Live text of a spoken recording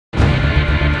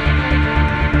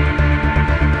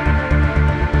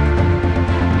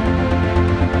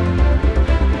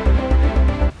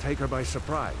by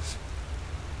surprise.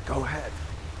 Go ahead.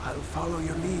 I'll follow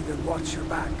your lead and watch your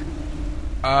back.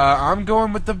 I'm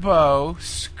going with the bow.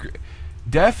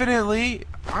 Definitely,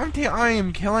 I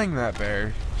am killing that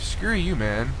bear. Screw you,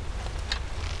 man.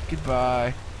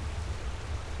 Goodbye.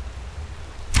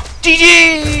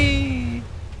 GG!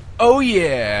 Oh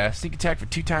yeah! Sneak attack for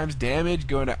 2 times damage.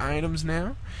 Go into items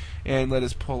now. And let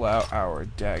us pull out our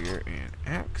dagger and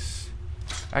axe.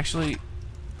 Actually,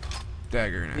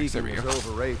 dagger and axe. There we go.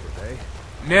 Overrated, eh?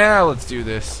 Now let's do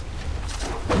this.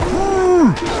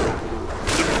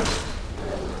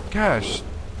 Gosh,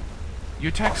 your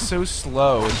attack's so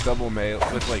slow with double melee,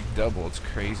 with like double. It's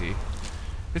crazy.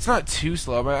 It's not too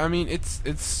slow, but I mean it's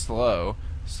slow.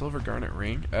 Silver garnet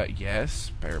ring.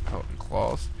 Yes. Bear pelt and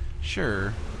claws.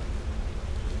 Sure.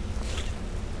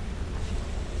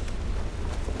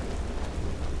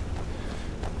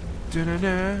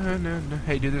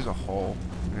 Hey, dude, there's a hole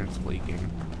and it's leaking.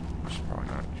 I should probably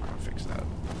not. Should probably fix that.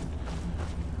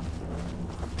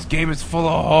 This game is full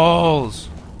of holes.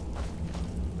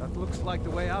 That looks like the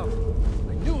way out.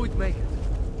 I knew we'd make it.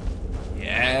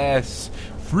 Yes,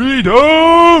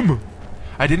 freedom!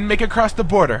 I didn't make it across the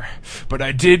border, but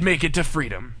I did make it to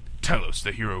freedom. Telos,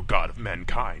 the hero god of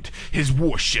mankind. His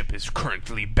warship is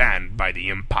currently banned by the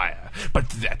Empire, but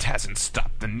that hasn't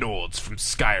stopped the Nords from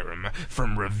Skyrim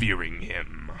from revering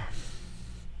him.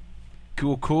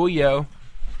 Cool, cool, yo.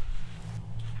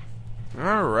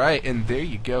 Alright, and there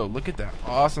you go. Look at that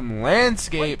awesome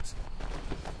landscape. Wait.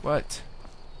 What?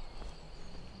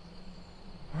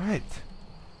 What?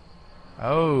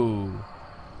 Oh.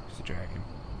 It's a dragon.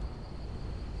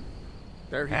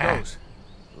 There he goes.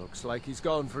 Looks like he's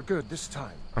gone for good this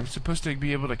time. I'm supposed to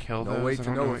be able to kill those. No way I to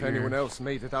don't know what if you're anyone else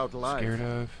made it out alive. scared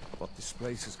of. But this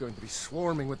place is going to be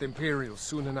swarming with Imperials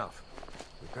soon enough.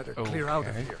 We better clear out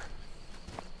of here.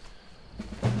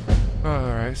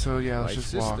 Alright, so yeah, let's My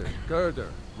just sister, walk. Gerda,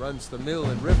 runs the mill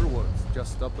in Riverwood,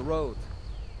 just up the road.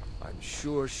 I'm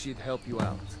sure she'd help you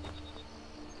out.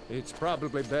 It's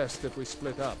probably best if we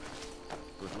split up.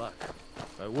 Good luck.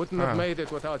 I wouldn't have made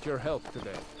it without your help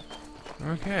today.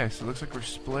 Okay, so it looks like we're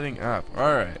splitting up.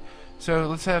 Alright, so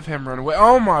let's have him run away.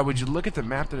 Oh my, would you look at the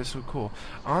map? That is so cool.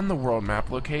 On the world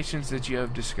map, locations that you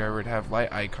have discovered have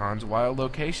light icons, while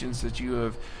locations that you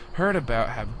have heard about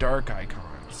have dark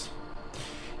icons.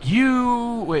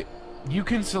 You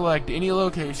can select any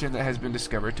location that has been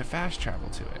discovered to fast travel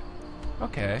to it.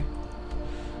 Okay.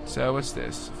 So what's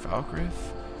this?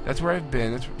 Falkrith? That's where I've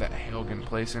been. That's that Helgen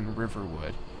place in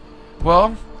Riverwood.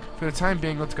 Well, for the time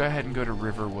being, let's go ahead and go to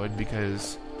Riverwood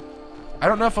because I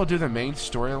don't know if I'll do the main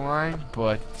storyline,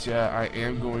 but I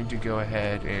am going to go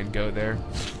ahead and go there.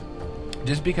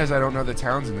 Just because I don't know the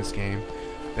towns in this game.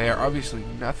 They are obviously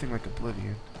nothing like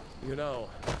Oblivion. You know,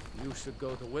 you should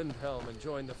go to Windhelm and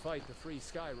join the fight to free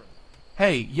Skyrim.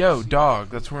 Hey, yo,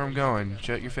 dog, that's where I'm going.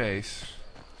 Shut your face.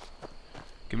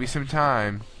 Give me some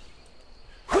time.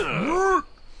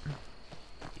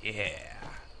 Yeah.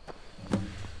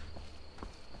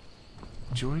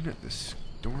 Join the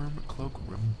Stormcloak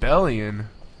Rebellion.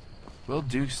 Will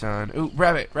do, son. Ooh,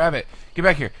 rabbit, rabbit. Get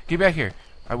back here. Get back here.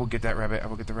 I will get that rabbit. I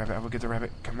will get the rabbit. I will get the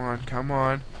rabbit. Come on, come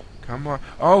on. Come on.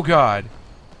 Oh, God.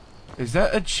 Is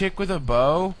that a chick with a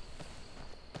bow?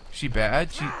 Is she bad?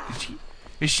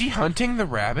 Is she hunting the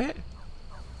rabbit?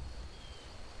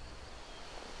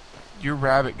 Your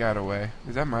rabbit got away.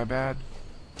 Is that my bad?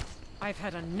 I've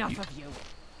had enough of you.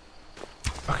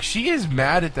 Oh, she is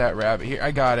mad at that rabbit. Here,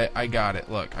 I got it. I got it.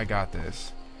 Look, I got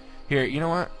this. Here, you know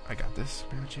what? I got this.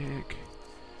 Magic.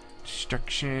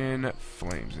 Destruction.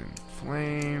 Flames and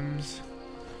flames.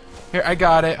 Here, I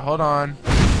got it. Hold on.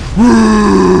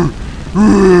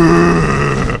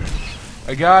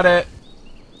 I got it.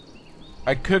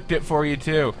 I cooked it for you,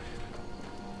 too.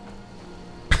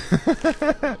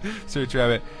 Search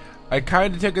rabbit. I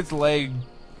kind of took its leg.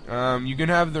 You can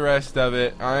have the rest of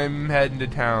it. I'm heading to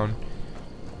town.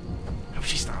 Hope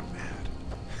she's not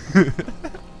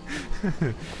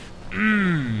mad.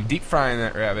 Deep frying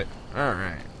that rabbit.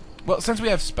 Alright. Well, since we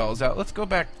have spells out, let's go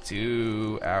back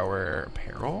to our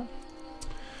apparel.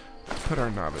 Let's put our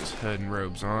novice hood and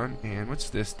robes on. And what's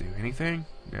this do? Anything?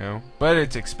 No. But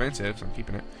it's expensive, so I'm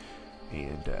keeping it.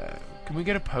 And, can we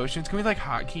get a potions? Can we, like,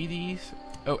 hotkey these?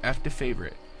 Oh, F to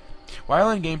favorite.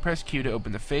 While in game, press Q to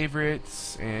open the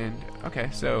favorites. And, okay,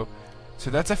 so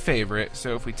that's a favorite.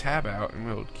 So if we tab out and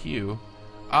hold Q.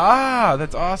 Ah,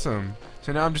 that's awesome.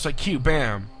 So now I'm just like Q,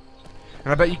 bam.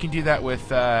 And I bet you can do that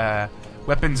with,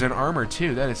 weapons and armor,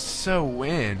 too. That is so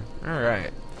win.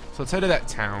 Alright. So let's head to that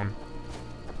town.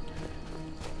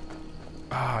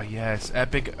 Ah, yes.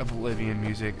 Epic Oblivion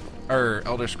music. Or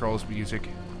Elder Scrolls music.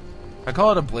 I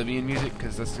call it Oblivion music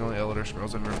because that's the only Elder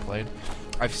Scrolls I've ever played.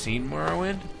 I've seen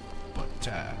Morrowind, but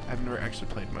I've never actually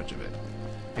played much of it.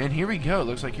 And here we go. It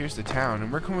looks like here's the town,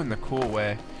 and we're going the cool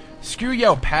way. Screw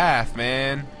your path,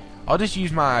 man. I'll just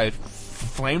use my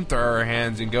flamethrower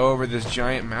hands and go over this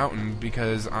giant mountain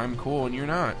because I'm cool and you're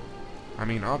not. I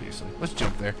mean, obviously. Let's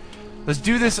jump there. Let's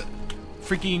do this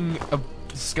freaking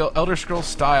Elder Scrolls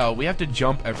style. We have to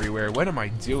jump everywhere. What am I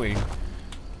doing?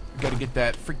 Gotta get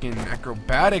that freaking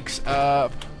acrobatics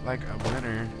up like a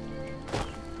winner.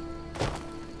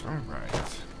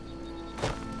 Alright.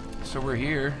 So we're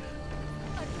here.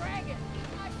 A dragon!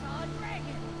 I saw a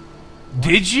dragon!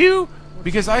 Did you?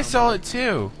 Because I saw it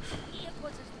too. It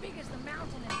was as big as the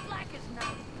mountain and black as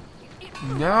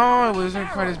night. No, it wasn't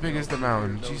quite as big as the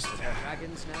mountain. Jeez.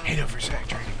 Hate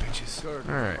oversaturating bitches.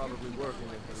 Alright.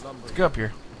 Let's go up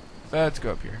here. Let's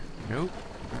go up here. Nope.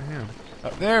 I am. Oh,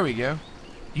 there we go.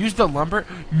 Use the lumber?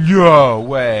 No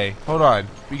way. Hold on.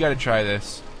 We gotta try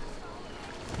this.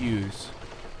 Use.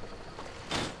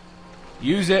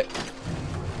 Use it.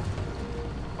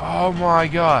 Oh my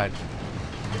god.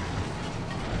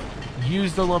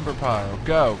 Use the lumber pile.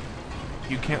 Go.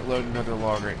 You can't load another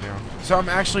log right now. So I'm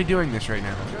actually doing this right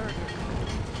now.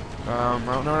 I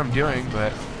don't know what I'm doing,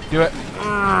 but do it.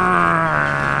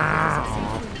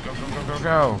 Go, go, go, go,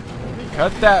 go.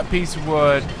 Cut that piece of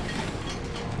wood.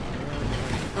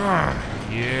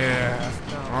 Yeah.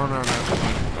 Oh no,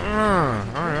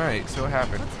 no. Alright, so what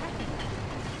happened?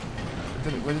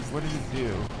 What did it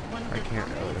do? I can't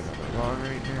load another log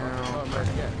right now.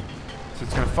 Okay. So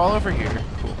it's gonna fall over here.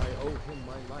 Cool.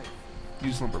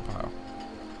 Use lumber pile.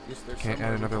 Can't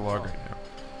add another log right now.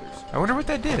 I wonder what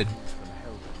that did.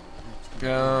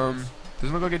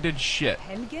 Doesn't look like it did shit.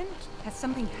 Helgen? Has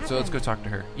something happened? So let's go talk to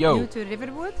her. Yo. New to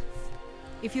Riverwood?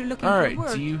 If you're looking Alright, for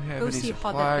work, do you have go any see Hod at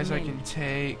supplies the I mill. can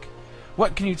take?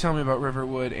 What can you tell me about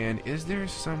Riverwood, and is there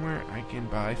somewhere I can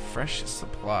buy fresh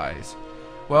supplies?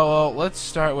 Well, let's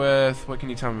start with what can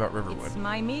you tell me about Riverwood? It's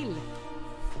my mill.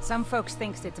 Some folks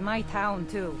thinks it's my town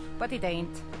too, but it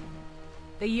ain't.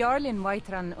 The Jarl in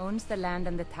Whiterun owns the land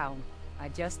and the town. I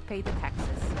just pay the taxes.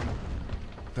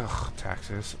 Ugh,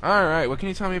 taxes. Alright, what can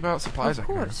you tell me about supplies Of I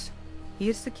can have? course.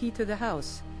 Here's the key to the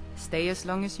house. Stay as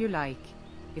long as you like.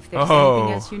 If there's Oh.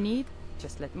 anything else you need,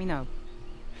 just let me know.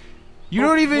 You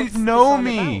don't What's even this know all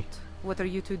me! about? What are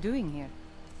you two doing here?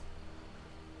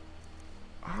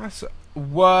 Awesome.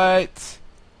 What?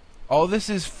 All this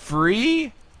is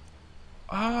free?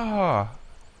 Ah.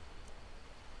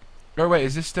 Or wait,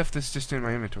 is this stuff that's just in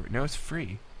my inventory? No, it's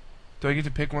free. Do I get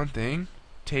to pick one thing?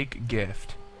 Take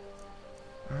gift.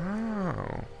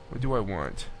 Oh. What do I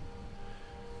want?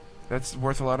 That's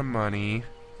worth a lot of money.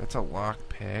 That's a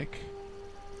lockpick.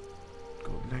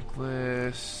 Gold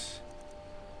necklace.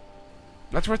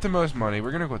 That's worth the most money.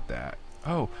 We're gonna go with that.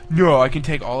 Oh. No, I can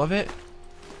take all of it?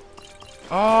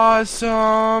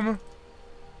 Awesome!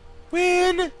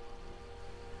 Win!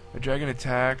 A dragon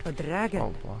attacked. A dragon?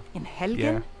 Oh, blah. In Helgen?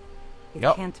 Yeah. It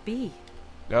Yep. can't be.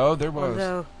 No, there was.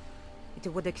 Although, it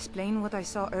would explain what I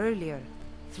saw earlier.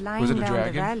 Flying Was it a down the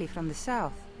dragon? valley from the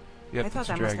south. Yep, I thought that's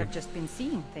a I must dragon. have just been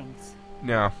seeing things.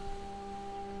 No.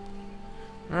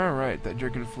 Alright, that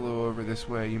dragon flew over this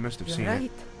way. You must have You're seen right.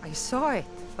 it. I saw it.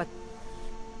 But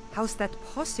how's that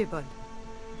possible?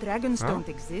 Dragons Huh? don't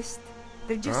exist.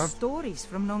 They're just Huh? stories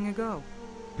from long ago.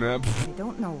 Nah, pff. I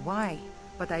don't know why,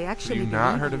 but I Have actually you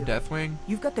not believe heard you. of Deathwing?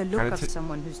 You've got the look Kinda of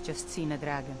someone who's just seen a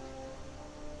dragon.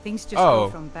 Things just Oh. go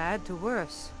from bad to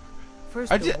worse.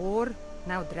 First I the ju- war,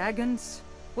 now dragons.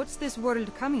 What's this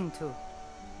world coming to?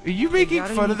 Are you The making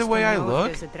Jarl fun of the needs way to I know if look?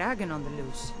 There's a dragon on the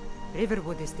loose.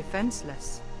 Riverwood is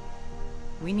defenseless.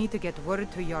 We need to get word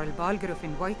to Jarl Balgruuf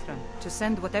in Whiterun to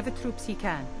send whatever troops he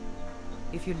can.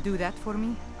 If you'll do that for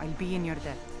me, I'll be in your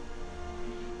debt.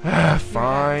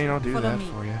 Fine, I'll do Follow that me.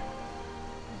 for you.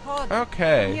 Hold. Come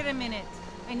Okay. here a minute.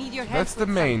 I need your help. That's the with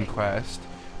main something. quest.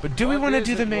 But do we What want to is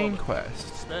do the it, main woman?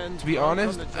 quest? Spend To be month on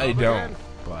honest, the job I don't. again?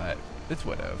 But it's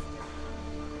whatever.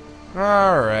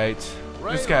 Alright.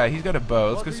 This guy, he's got a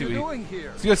bow. Let's go see what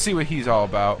let's go see what he's all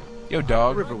about. Yo,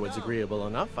 dog. Riverwood's agreeable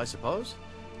enough, I suppose.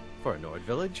 For a Nord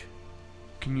village.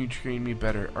 Can you train me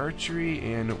better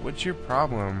archery? And what's your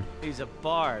problem? He's a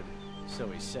bard, so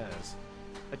he says.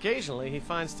 Occasionally, he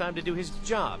finds time to do his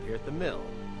job here at the mill.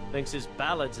 Thinks his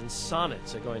ballads and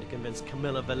sonnets are going to convince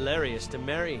Camilla Valerius to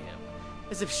marry him.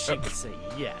 As if she could say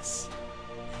yes.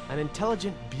 An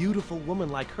intelligent, beautiful woman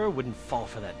like her wouldn't fall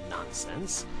for that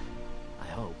nonsense. I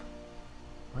hope.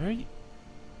 Where are you?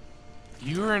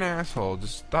 You're an asshole.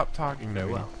 Just stop talking to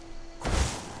me. Well.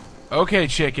 Okay,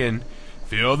 chicken.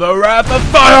 Feel the wrath of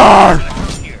fire!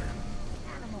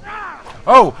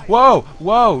 Oh, whoa,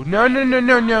 whoa. No, no, no,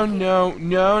 no, no, no.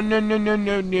 No, no, no, no,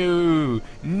 no, no.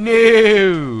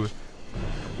 No.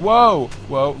 Whoa,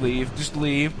 whoa, leave. Just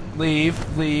leave.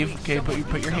 Leave, leave. Okay,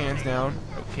 put your hands down.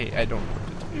 Okay, I don't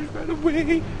want to run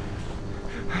away.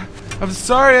 I'm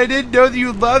sorry, I didn't know that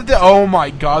you loved it. Oh my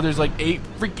god, there's like 8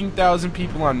 freaking thousand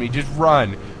people on me. Just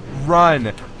run.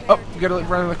 Run. Oh, you gotta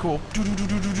run in the cool.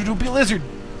 Be a lizard.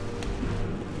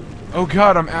 Oh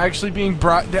god, I'm actually being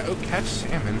brought down. Oh, catch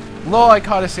salmon. Lol, I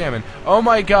caught a salmon. Oh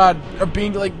my god, I'm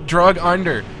being like drug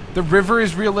under. The river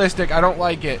is realistic. I don't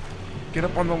like it. Get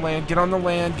up on the land. Get on the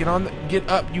land. Get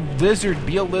up, you lizard.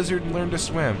 Be a lizard and learn to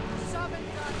swim.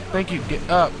 Thank you. Get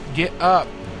up. Get up.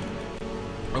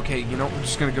 Okay, you know, we're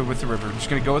just gonna go with the river. We're just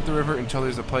gonna go with the river until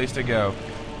there's a place to go.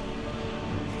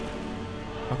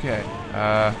 Okay,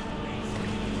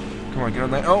 come on, get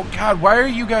on that. Oh god, why are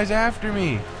you guys after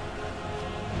me?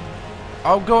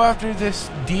 I'll go after this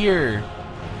deer.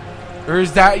 Or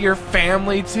is that your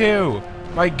family too?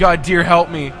 My god, deer, help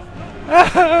me.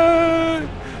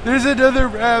 There's another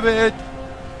rabbit.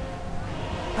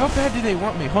 How bad do they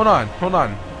want me? Hold on, hold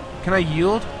on. Can I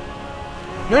yield?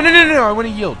 No, no, no, no, I want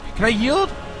to yield. Can I yield?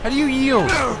 How do you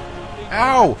yield?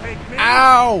 Ow!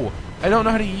 Ow! I don't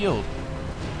know how to yield.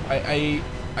 I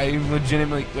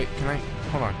legitimately... Wait, can I...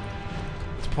 Hold on.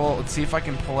 Let's see if I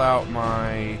can pull out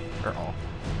my...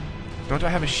 Don't I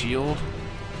have a shield?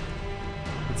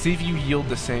 Let's see if you yield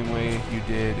the same way you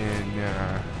did in...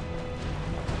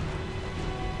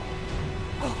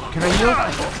 Can I yield?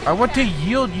 I want to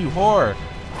yield, you whore!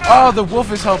 Oh, the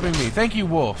wolf is helping me. Thank you,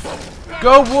 wolf.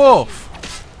 Go, wolf!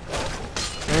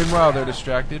 And while they're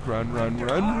distracted, run, run,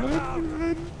 run, run,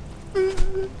 run. Are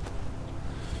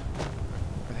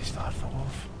they still after the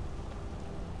wolf?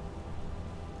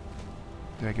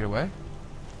 Did I get away?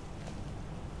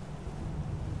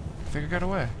 I think I got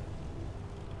away.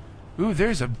 Ooh,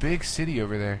 there's a big city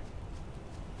over there.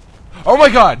 Oh my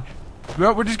god!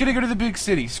 Well, we're just gonna go to the big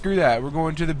city. Screw that. We're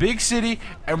going to the big city,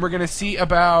 and we're gonna see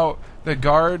about the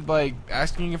guard, like,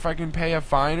 asking if I can pay a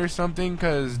fine or something,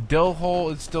 because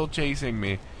Dillhole is still chasing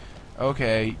me.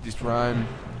 Okay, just run.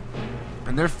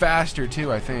 And they're faster,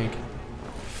 too, I think.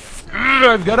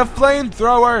 I've got a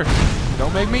flamethrower!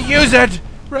 Don't make me use it!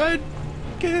 Run!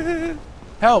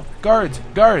 Help! Guards!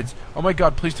 Guards! Oh my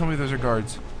god, please tell me those are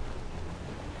guards.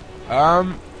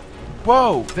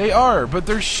 Whoa! They are, but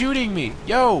they're shooting me!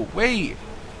 Yo, wait!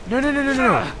 No, no, no, no,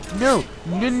 no! No!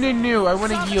 No, no, no! I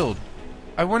want to yield!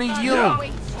 I want to yield!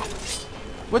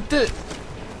 What the...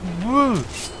 Woo.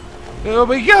 Oh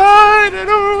my god! I don't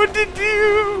know what to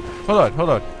do! Hold on, hold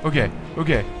on. Okay,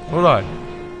 okay, hold on.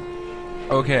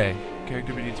 Okay.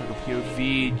 Character video took a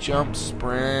POV, jump,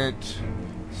 sprint,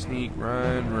 sneak,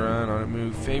 run, run, on a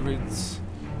move, favorites,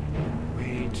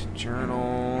 wait,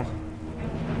 journal.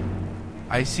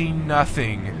 I see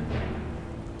nothing.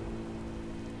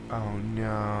 Oh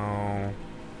no.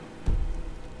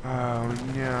 Oh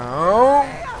no.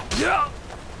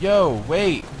 Yo,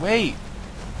 wait, wait,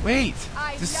 wait.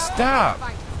 Just stop.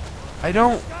 I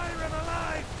don't.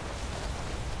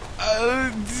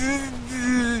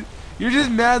 You're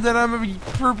just mad that I'm a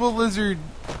purple lizard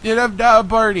and I'm not a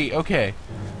party. Okay.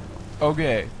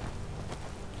 Okay.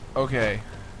 Okay.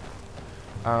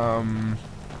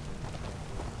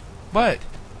 What?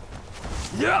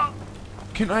 Yeah.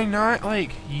 Can I not,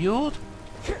 like, yield?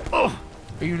 Are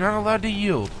you not allowed to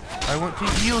yield? I want to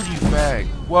yield, you fag.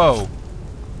 Whoa.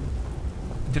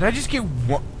 Did I just get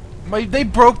one? They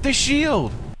broke the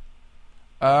shield.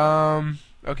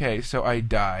 Okay, so I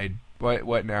died.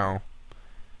 What now?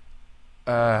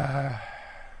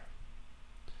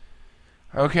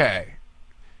 Okay.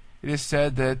 It is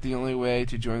said that the only way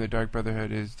to join the Dark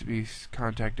Brotherhood is to be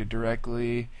contacted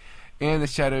directly, and the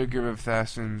Shadow Group of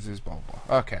Assassins is blah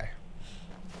blah. Okay.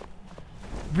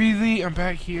 Really? I'm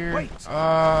back here?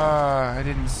 I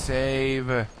didn't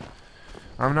save.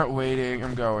 I'm not waiting.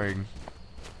 I'm going.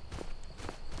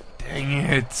 Dang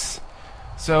it.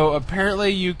 So, apparently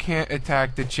you can't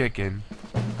attack the chicken.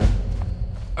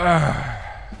 Alright.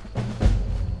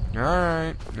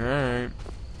 Alright.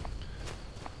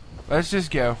 Let's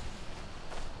just go.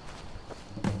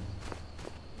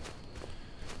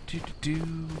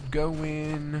 Go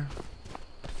in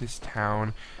to this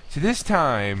town. So this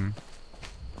time,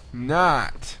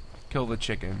 not kill the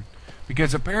chicken.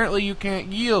 Because apparently you can't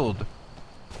yield.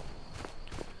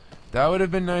 That would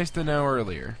have been nice to know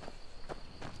earlier.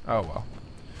 Oh well.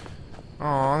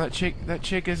 Aw, that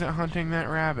chick isn't hunting that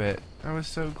rabbit. That was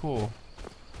so cool.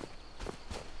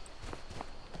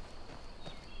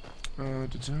 I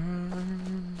need to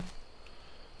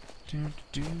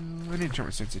turn my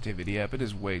sensitivity up. It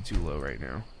is way too low right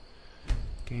now.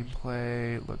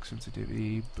 Gameplay, look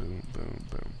sensitivity, boom, boom,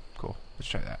 boom. Cool. Let's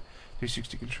try that.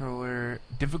 360 controller,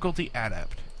 difficulty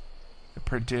adept,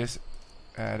 apprentice,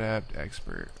 adept,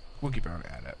 expert. We'll keep it on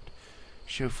adept.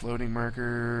 Show floating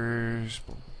markers,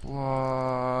 blah,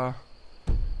 blah,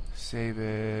 blah. Save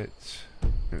it.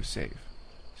 No, save.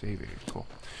 Saving. Cool.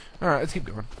 Alright, let's keep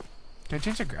going. Can I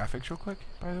change the graphics real quick,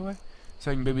 by the way?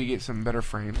 So I can maybe get some better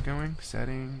frames going.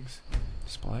 Settings.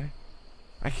 Display.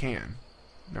 I can.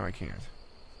 No, I can't.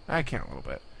 I can a little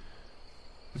bit.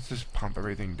 Let's just pump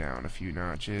everything down a few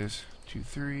notches. 2,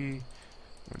 3. 1,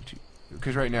 2.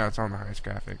 Because right now it's on the highest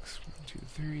graphics. 1, 2,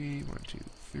 3. 1, 2,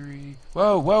 3.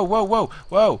 Whoa, whoa, whoa, whoa,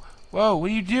 whoa, whoa!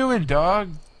 What are you doing,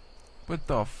 dog? What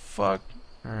the fuck?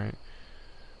 All right.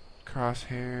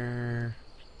 Crosshair.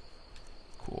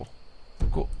 Cool.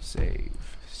 Cool.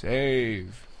 Save.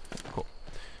 Save. Cool.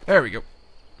 There we go.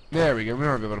 There we go. We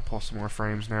might be able to pull some more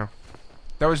frames now.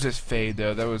 That was just fade,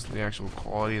 though. That was the actual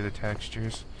quality of the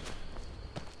textures.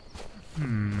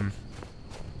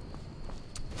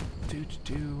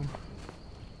 Do.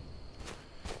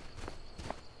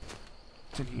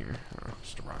 What's in here? Oh,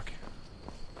 just a rock.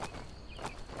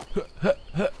 Huh, huh,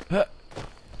 huh, huh.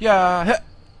 Yeah. Huh.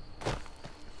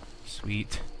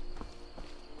 Sweet.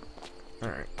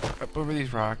 Alright. Up over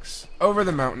these rocks. Over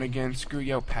the mountain again. Screw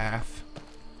yo path.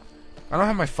 I don't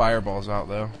have my fireballs out,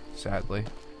 though. Sadly.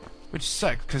 Which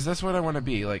sucks, because that's what I want to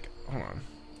be. Like, hold on.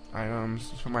 Items.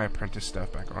 Let's put my apprentice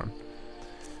stuff back on.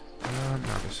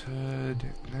 Novice hood.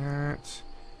 That.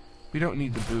 We don't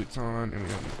need the boots on, and we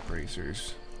don't need the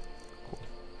bracers. Cool.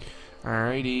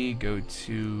 Alrighty, go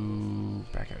to...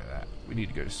 Back out of that. We need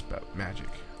to go to spell magic.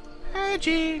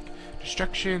 Magic!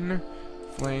 Destruction,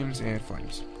 flames, and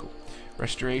flames. Cool.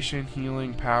 Restoration,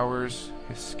 healing, powers,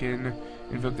 his skin.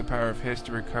 Invoke the power of his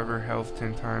to recover health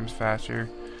 10 times faster.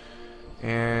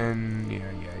 And... yeah.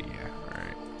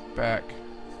 Alright. Back.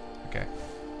 Okay.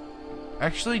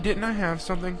 Actually, didn't I have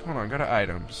something? Hold on, go to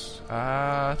items.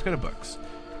 Let's go to books.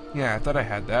 Yeah, I thought I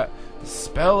had that. The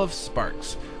Spell of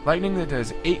Sparks. Lightning that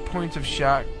does 8 points of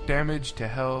shock damage to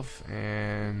health,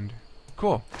 and...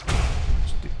 Cool.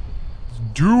 Let's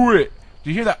do it! Did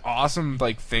you hear that awesome,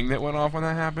 like, thing that went off when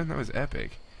that happened? That was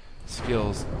epic.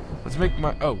 Skills. Let's make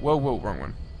my... Oh, whoa, wrong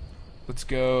one. Let's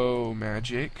go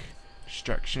magic.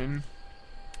 Destruction.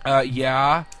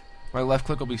 Yeah. My left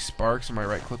click will be sparks, and my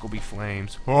right click will be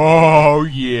flames. Oh,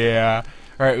 yeah.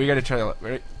 Alright, we gotta try that.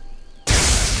 Ready?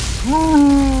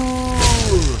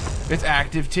 It's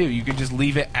active, too. You can just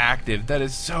leave it active. That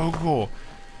is so cool.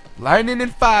 Lightning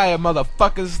and fire,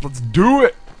 motherfuckers. Let's do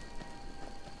it.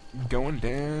 Going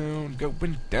down.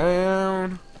 Going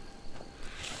down.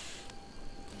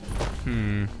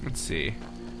 Let's see.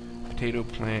 Potato,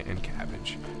 plant, and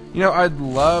cabbage. You know, I'd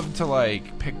love to,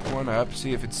 like, pick one up,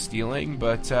 see if it's stealing,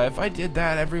 but if I did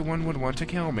that, everyone would want to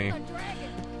kill me. A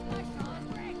dragon! I saw a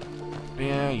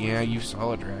dragon! Yeah, you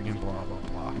saw a dragon, blah, blah,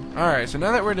 blah. Alright, so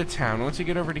now that we're to town, once we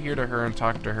get over to here to her and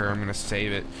talk to her, I'm gonna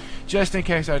save it, just in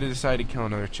case I decide to kill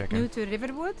another chicken. New to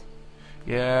Riverwood?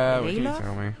 Yeah, what can you Rayloff?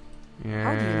 tell me? Yeah.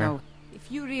 How do you know?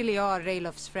 If you really are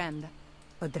Rayloff's friend,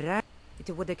 a dragon,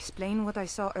 it would explain what I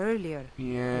saw earlier.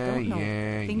 Yeah, I don't know.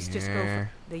 yeah, Things just go. yeah.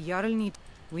 The Jarl need.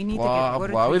 We need Blah, to get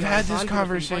word blah. to We've Jarl had this Balgruuf in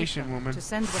conversation, Whiterun woman. To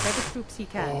send whatever troops he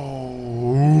can.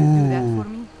 Oh. If you do that for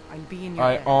me, I'll be in your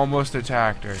I debt. almost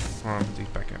attacked her. Hold on,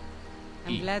 take back up.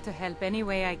 I'm glad to help any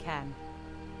way I can.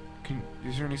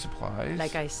 Is there any supplies?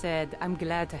 Like I said, I'm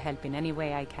glad to help in any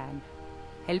way I can.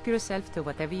 Help yourself to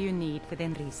whatever you need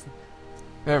within reason.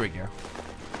 There we go.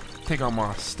 Take all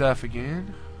my stuff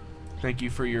again. Thank you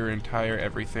for your entire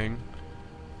everything.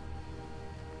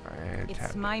 And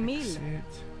It's my meal.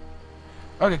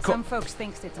 Okay, cool. Some folks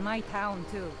thinks it's my town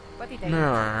too, but it ain't.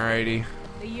 Alrighty.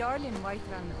 The Jarl in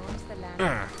Whiterun owns the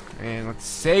land. And let's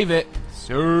save it.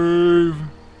 Save.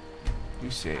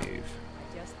 You save.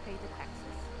 I just paid the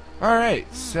taxes.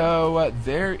 Alright, so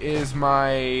there is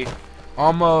my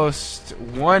almost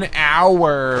 1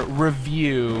 hour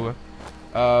review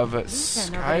of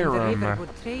Skyrim.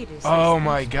 Oh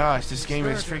my gosh, this game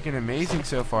is freaking amazing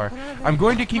so far. I'm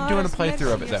going to keep doing a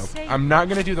playthrough of it though. I'm not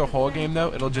going to do the whole game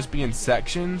though, it'll just be in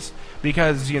sections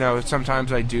because, you know,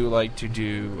 sometimes I do like to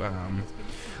do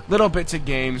little bits of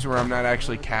games where I'm not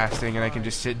actually casting and I can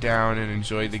just sit down and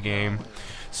enjoy the game.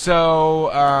 So,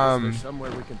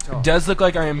 it does look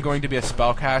like I am going to be a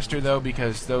spellcaster though,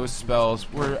 because those spells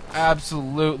were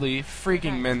absolutely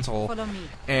freaking mental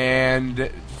and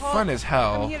fun as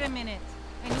hell. Come here a minute.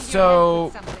 I need So,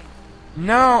 your help with something.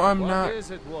 no, I'm What not.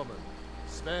 is it, woman?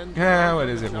 Spend Yeah, time what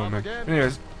with is the it, job woman? again?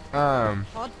 Anyways,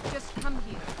 Hod, just come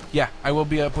here. yeah, I will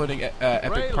be uploading epic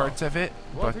Raylo, parts of it,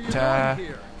 what but are you doing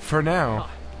here? for now,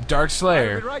 I'll be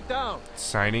Darkslayer, right down.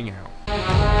 signing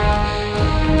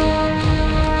out.